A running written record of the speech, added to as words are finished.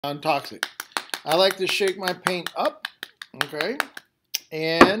non-toxic. I like to shake my paint up, okay?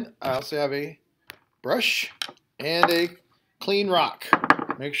 And I also have a brush and a clean rock.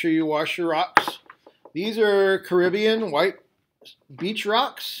 Make sure you wash your rocks. These are Caribbean white beach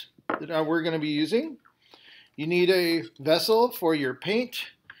rocks that we're going to be using. You need a vessel for your paint,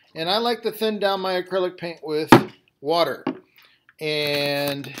 and I like to thin down my acrylic paint with water.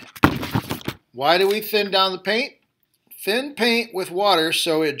 And why do we thin down the paint? Thin paint with water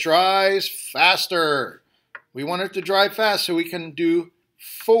so it dries faster. We want it to dry fast so we can do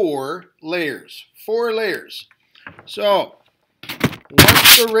 4 layers. 4 layers. So,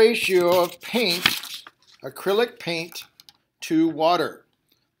 what's the ratio of paint, acrylic paint, to water?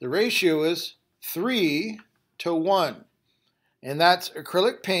 The ratio is 3 to 1. And that's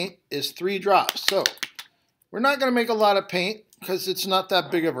acrylic paint is 3 drops. So, we're not going to make a lot of paint because it's not that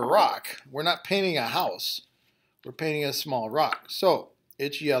big of a rock. We're not painting a house. We're painting a small rock. So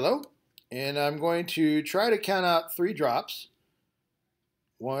it's yellow, and I'm going to try to count out 3 drops.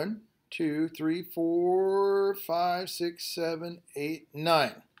 1, 2, 3, 4, 5, 6, 7, 8,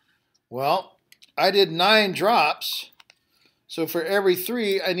 9. Well, I did 9 drops, so for every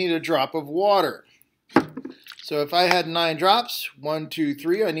 3, I need a drop of water. So if I had 9 drops, 1, 2,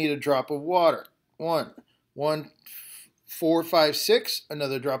 3, I need a drop of water. 1, 4, 5, 6,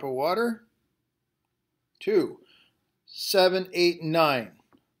 another drop of water. 2, 7, 8, 9.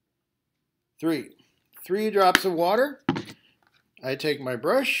 3 drops of water. I take my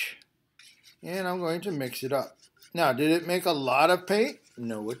brush and I'm going to mix it up. Now, did it make a lot of paint?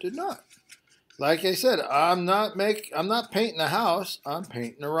 No, it did not. Like I said, I'm not painting a house, I'm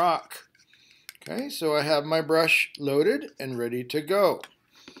painting a rock. Okay, so I have my brush loaded and ready to go.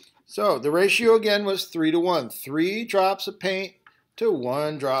 So the ratio again was 3 to 1. 3 drops of paint to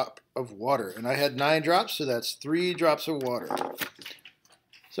 1 drop of water. And I had 9 drops, so that's 3 drops of water.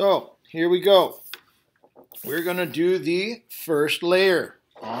 So here we go. We're going to do the first layer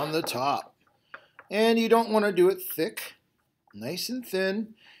on the top. And you don't want to do it thick, nice and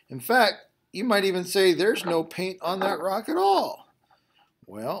thin. In fact, you might even say there's no paint on that rock at all.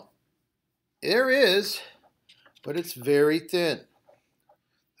 Well, there is, but it's very thin.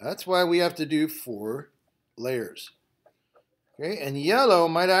 That's why we have to do 4 layers. Okay, and yellow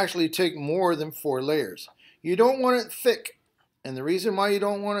might actually take more than 4 layers. You don't want it thick. And the reason why you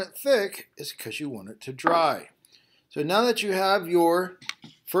don't want it thick is because you want it to dry. So now that you have your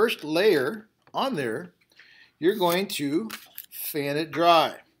first layer on there, you're going to fan it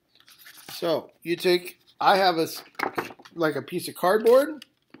dry. So you take, I have like a piece of cardboard,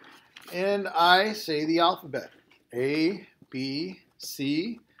 and I say the alphabet. A, B,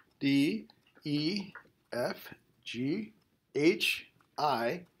 C, D, E, F, G, H,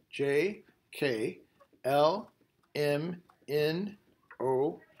 I, J, K, L, M, N,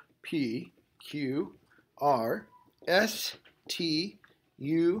 O, P, Q, R, S, T,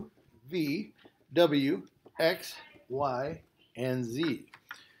 U, V, W, X, Y, and Z.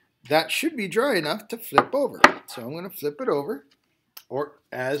 That should be dry enough to flip over. So I'm going to flip it over, or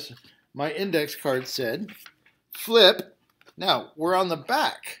as my index card said, flip. Now, we're on the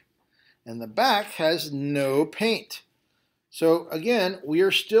back, and the back has no paint. So again, we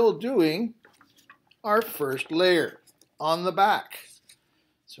are still doing our first layer on the back.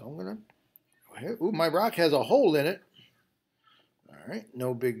 So I'm going to, ooh, my rock has a hole in it. All right,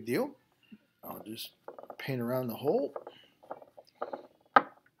 no big deal. I'll just paint around the hole. There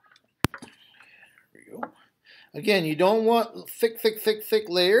we go. Again, you don't want thick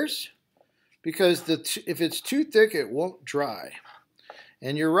layers, because if it's too thick, it won't dry.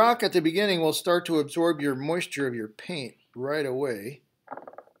 And your rock at the beginning will start to absorb your moisture of your paint right away.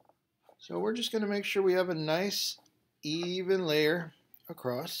 So we're just going to make sure we have a nice even layer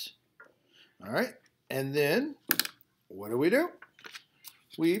across. All right, and then what do?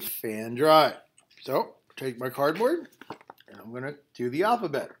 We fan dry. So take my cardboard, and I'm going to do the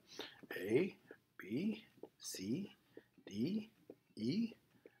alphabet. A, B, C, D, E,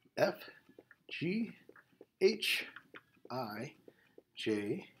 F, G, H, I,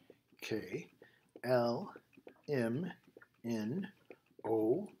 J, K, L, M, N,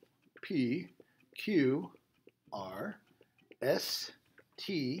 O, P, Q, R, S,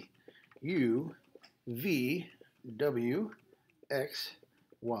 T, U, V, W, X,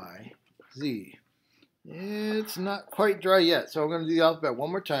 Y, Z. It's not quite dry yet, so I'm going to do the alphabet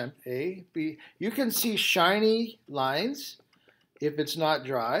one more time. A, B. You can see shiny lines if it's not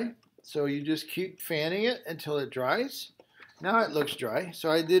dry, so you just keep fanning it until it dries. Now it looks dry,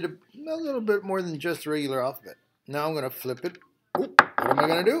 so I did a little bit more than just the regular alphabet. Now I'm going to flip it. Ooh, what am I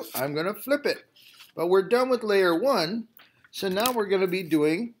going to do? I'm going to flip it. But we're done with layer 1, So now we're going to be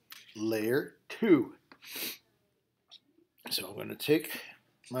doing layer 2. So I'm going to take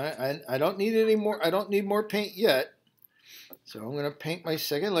I don't need any more. I don't need more paint yet. So I'm going to paint my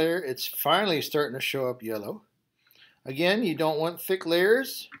second layer. It's finally starting to show up yellow. Again, you don't want thick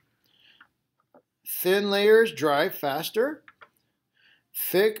layers. Thin layers dry faster.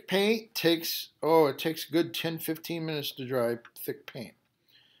 Thick paint takes, it takes a good 10-15 minutes to dry thick paint.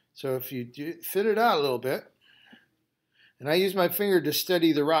 So if you thin it out a little bit, and I use my finger to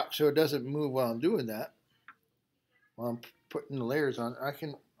steady the rock so it doesn't move while I'm doing that, while I'm putting the layers on, I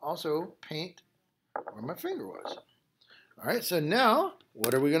can also paint where my finger was. All right, so now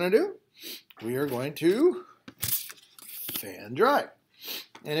what are we going to do? We are going to fan dry.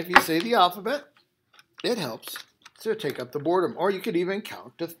 And if you say the alphabet, it helps to take up the boredom. Or you could even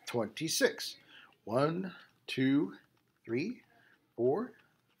count to 26. 1, 2, 3, 4,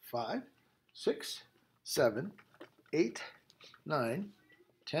 5, 6, 7, 8, 9,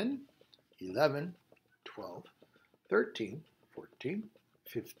 10, 11, 12, 13, 14,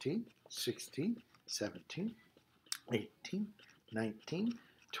 15, 16, 17, 18, 19,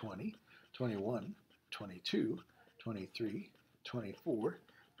 20, 21, 22, 23, 24,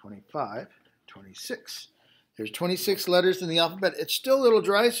 25, 26. There's 26 letters in the alphabet. It's still a little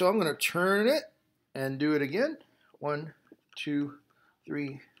dry, so I'm going to turn it and do it again. 1, 2,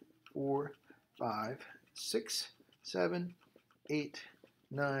 3, 4, 5, 6, 7, 8,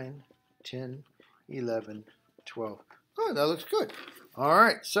 9, 10, 11, 12. Oh, that looks good. All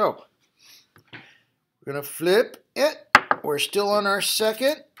right, so we're going to flip it. We're still on our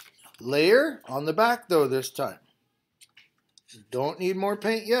second layer on the back, though, this time. Don't need more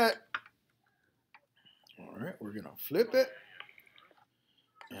paint yet. All right, we're going to flip it.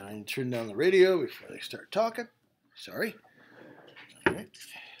 And I need to turn down the radio before they start talking. Sorry. All right.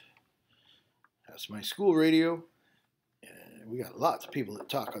 That's my school radio. And we got lots of people that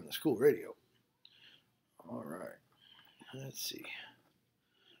talk on the school radio. All right. Let's see.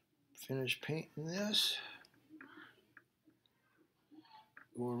 Finish painting this.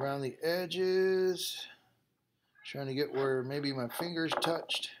 Go around the edges. Trying to get where maybe my fingers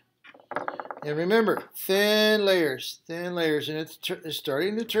touched. And remember, thin layers, and it's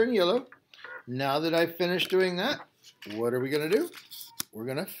starting to turn yellow. Now that I've finished doing that, what are we going to do? We're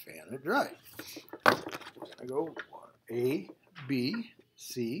going to fan it dry. We're going to go A, B,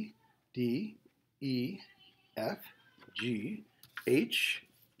 C, D, E, F, G, H,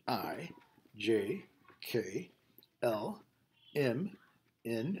 I, J, K, L, M,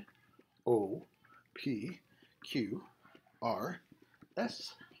 N, O, P, Q, R,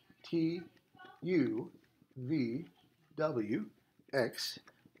 S, T, U, V, W, X,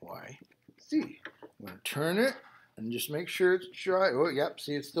 Y, Z. I'm going to turn it and just make sure it's dry. Oh, yep,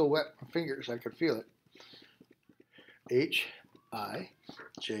 see it's still wet. My fingers, I can feel it. H, I,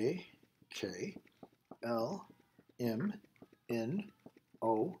 J, K, L, M, N,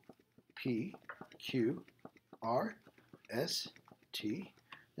 O, P, Q, R, S, T,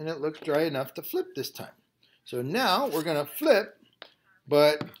 and it looks dry enough to flip this time. So now we're going to flip,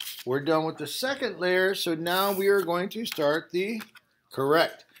 but we're done with the second layer, so now we are going to start the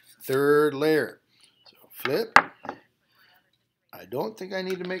correct third layer. So flip. I don't think I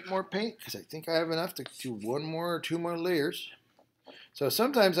need to make more paint because I think I have enough to do one more or two more layers. So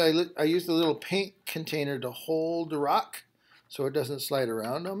sometimes I use the little paint container to hold the rock so it doesn't slide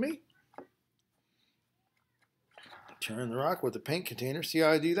around on me. Turn the rock with the paint container. See how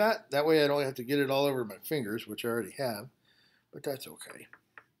I do that? That way I don't have to get it all over my fingers, which I already have, but that's okay.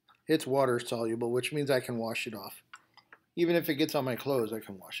 It's water soluble, which means I can wash it off. Even if it gets on my clothes, I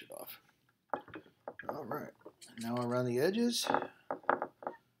can wash it off. All right. Now around the edges. Around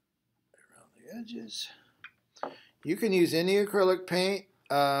the edges. You can use any acrylic paint,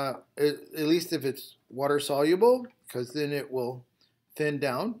 at least if it's water soluble, because then it will thin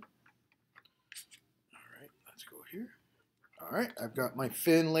down. All right, let's go here. All right, I've got my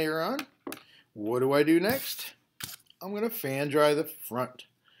thin layer on. What do I do next? I'm going to fan dry the front.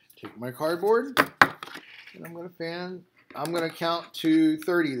 Take my cardboard, and I'm going to count to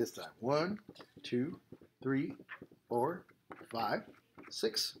 30 this time. 1, 2, 3, 4, 5,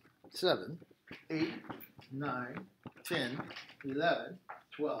 6, 7, 8, 9, 10, 11,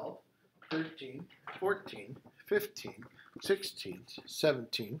 12, 13, 14, 15, 16,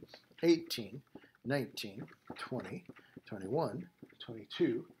 17, 18, 19, 20, 21,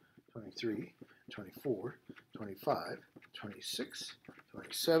 22, 23, 24, 25, 26,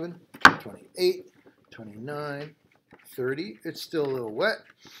 27, 28, 29, 30. It's still a little wet.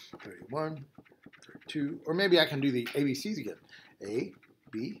 31, 32, or maybe I can do the ABCs again. A,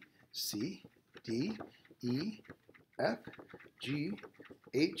 B, C, D, E, F, G,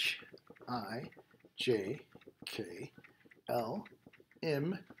 H, I, J, K, L,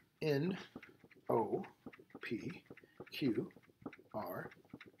 M, N, O, P, Q, R,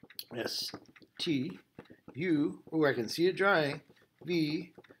 S, T, U, oh, I can see it drying,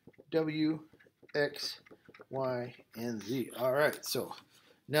 V, W, X, Y, and Z. All right, so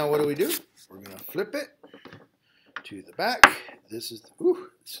now what do? We're going to flip it to the back. This is,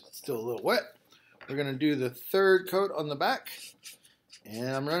 it's still a little wet. We're going to do the third coat on the back. And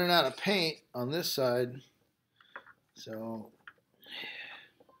I'm running out of paint on this side. So,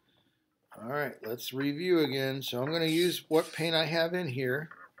 all right, let's review again. So I'm going to use what paint I have in here.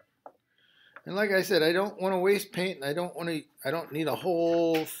 And like I said, I don't want to waste paint, and I don't need a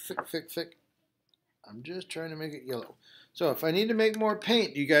whole thick. I'm just trying to make it yellow. So if I need to make more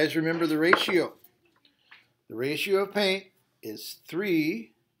paint, do you guys remember the ratio? The ratio of paint is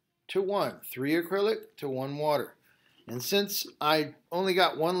 3 to 1. 3 acrylic to 1 water. And since I only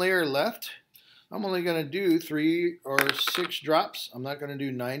got 1 layer left, I'm only going to do 3 or 6 drops. I'm not going to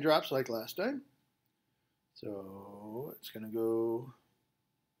do 9 drops like last time. So it's going to go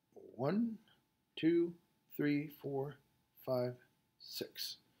 1, 2, 3, 4, 5,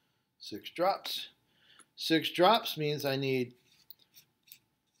 6. 6 drops. 6 drops means I need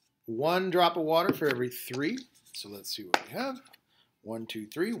 1 drop of water for every 3. So let's see what we have. 1, 2,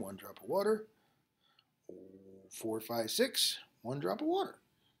 3, 1 drop of water. 4, 5, 6, 1 drop of water.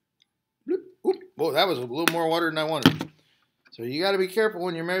 Bloop. Oop. Oh, that was a little more water than I wanted. So you got to be careful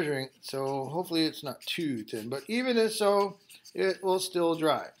when you're measuring. So hopefully it's not too thin. But even if so, it will still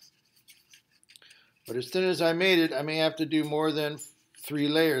dry. But as thin as I made it, I may have to do more than 3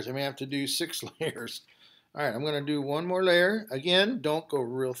 layers. I may have to do 6 layers. All right, I'm going to do 1 more layer. Again, don't go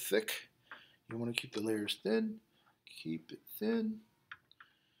real thick. You want to keep the layers thin. Keep it thin.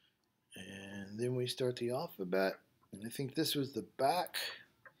 And then we start the alphabet. And I think this was the back.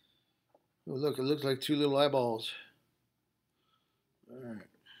 Oh, look, it looks like 2 little eyeballs. All right.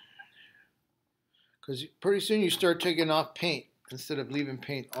 Because pretty soon you start taking off paint instead of leaving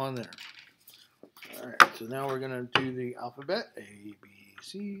paint on there. All right, so now we're going to do the alphabet. A, B,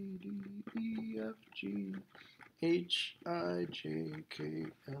 C, D, E, F, G, H, I, J, K,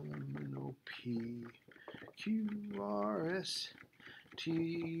 L, M, N, O, P, Q, R, S, T,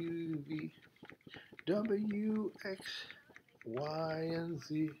 U, V, W, X, Y, and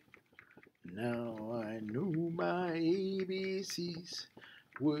Z. Now I know my ABCs.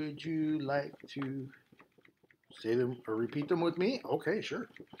 Would you like to say them or repeat them with me? Okay, sure.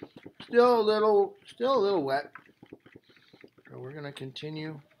 Still a little wet. So we're going to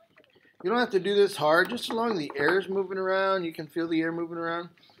continue. You don't have to do this hard. Just as long as the air is moving around, you can feel the air moving around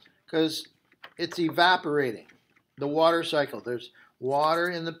because it's evaporating. The water cycle. There's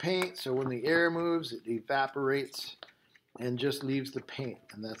water in the paint, so when the air moves, it evaporates and just leaves the paint,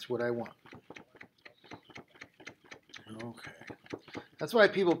 and that's what I want. Okay. That's why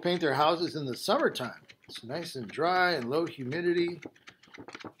people paint their houses in the summertime. It's nice and dry and low humidity,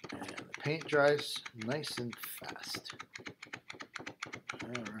 and the paint dries nice and fast. All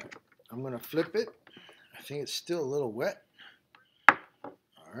right, I'm going to flip it. I think it's still a little wet.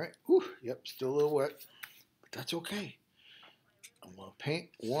 All right, whew, yep, still a little wet, but that's okay. I'm going to paint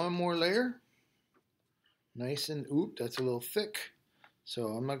 1 more layer. Nice and, oop, that's a little thick. So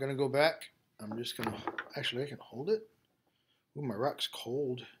I'm not going to go back. I'm just going to, actually I can hold it. Ooh, my rock's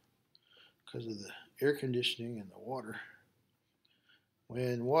cold because of the air conditioning and the water.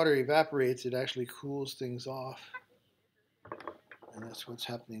 When water evaporates, it actually cools things off. And that's what's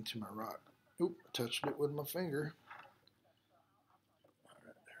happening to my rock. Oop, I touched it with my finger. All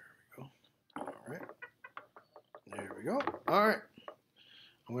right, there we go. All right. There we go. All right.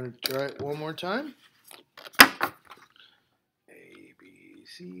 I'm going to try it 1 more time. A, B,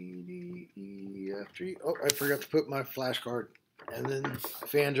 C, D, E, F, G. Oh, I forgot to put my flashcard. And then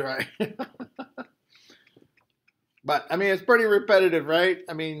fan dry. But, I mean, it's pretty repetitive, right?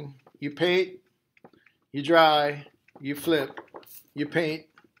 I mean, you paint, you dry, you flip, you paint,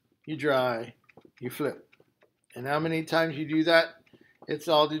 you dry, you flip. And how many times you do that, it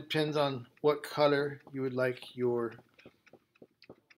all depends on what color you would like your